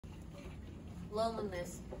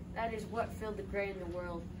Loneliness, that is what filled the gray in the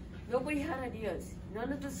world. Nobody had ideas.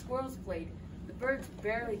 None of the squirrels played. The birds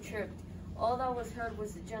barely chirped. All that was heard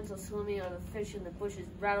was the gentle swimming of the fish in the bushes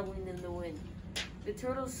rattling in the wind. The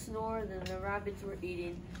turtles snored and the rabbits were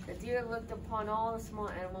eating. The deer looked upon all the small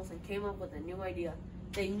animals and came up with a new idea.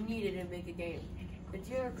 They needed to make a game. The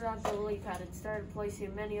deer grabbed the lily pad and started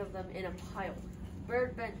placing many of them in a pile. The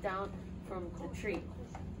bird bent down from the tree.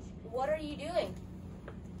 What are you doing?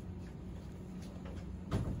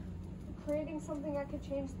 Creating something that could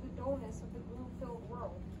change the dullness of the gloom-filled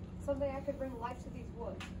world. Something that could bring life to these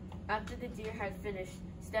woods. After the deer had finished,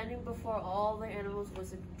 standing before all the animals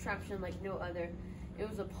was a contraption like no other. It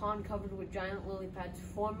was a pond covered with giant lily pads,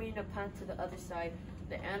 forming a path to the other side.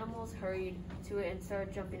 The animals hurried to it and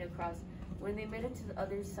started jumping across. When they made it to the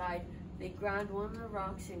other side, they ground one of the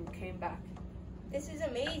rocks and came back. This is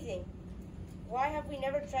amazing. Why have we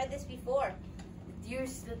never tried this before? The deer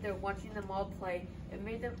stood there watching them all play. It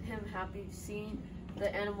made him happy seeing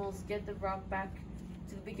the animals get the rock back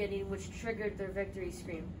to the beginning, which triggered their victory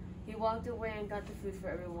scream. He walked away and got the food for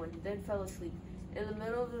everyone, then fell asleep. In the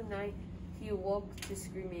middle of the night, he awoke to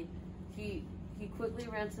screaming. He quickly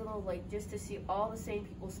ran to the lake just to see all the same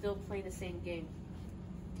people still playing the same game.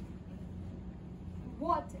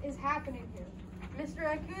 What is happening here? Mr.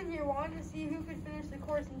 Raccoon here wanted to see who could finish the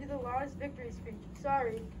course and do the loudest victory scream.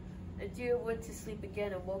 Sorry. The deer went to sleep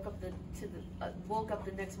again and woke up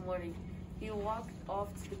the next morning. He walked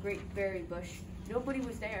off to the great berry bush. Nobody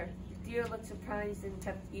was there. The deer looked surprised and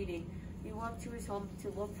kept eating. He walked to his home to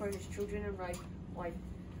look for his children and wife.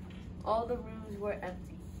 All the rooms were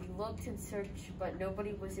empty. He looked and searched, but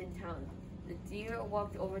nobody was in town. The deer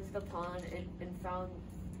walked over to the pond and found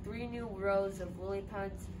 3 new rows of lily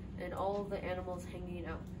pads and all of the animals hanging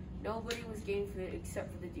out. Nobody was getting food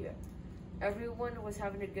except for the deer. Everyone was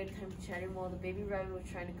having a good time chatting while the baby rabbit was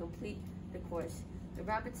trying to complete the course. The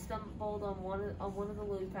rabbit stumbled on one of the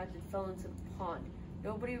lily pads and fell into the pond.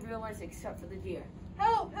 Nobody realized except for the deer.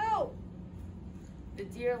 Help! Help! The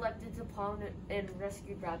deer leapt into the pond and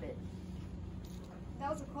rescued Rabbit. That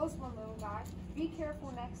was a close one, little guy. Be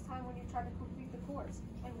careful next time when you try to complete the course.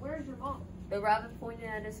 And where's your mom? The rabbit pointed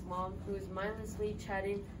at his mom, who was mindlessly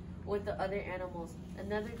chatting with the other animals.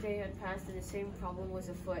 Another day had passed and the same problem was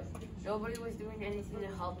afoot. Nobody was doing anything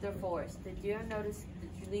to help their forest. The deer noticed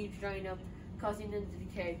the leaves drying up, causing them to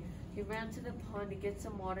decay. He ran to the pond to get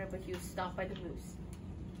some water, but he was stopped by the moose.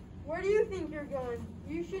 Where do you think you're going?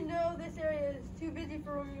 You should know this area is too busy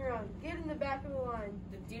for roaming around. Get in the back of the line.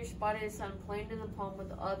 The deer spotted his son playing in the pond with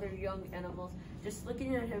the other young animals. Just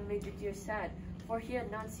looking at him made the deer sad, for he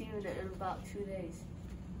had not seen him in about 2 days.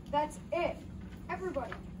 That's it.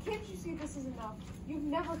 Everybody, can't you see this is enough? You've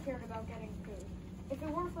never cared about getting food. If it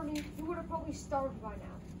weren't for me, you would have probably starved by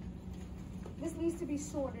now. This needs to be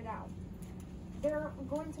sorted out. There are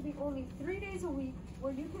going to be only 3 days a week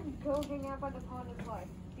where you can go hang out by the pond and play.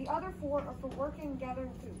 The other 4 are for working and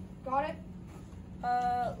gathering food. Got it?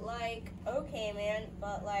 Okay, man,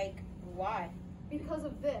 but why? Because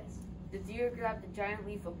of this. The deer grabbed a giant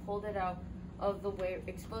leaf and pulled it out of the way,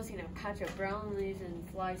 exposing a patch of brown leaves and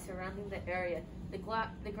flies surrounding the area. The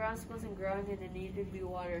grass wasn't growing and it needed to be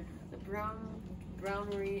watered. The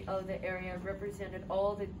brownery of the area represented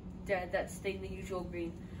all the dead that stayed in the usual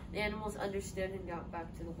green. The animals understood and got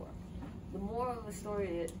back to the work. The moral of the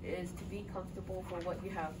story is to be comfortable for what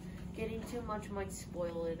you have. Getting too much might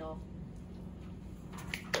spoil it all.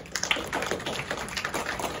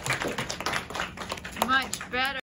 Much better.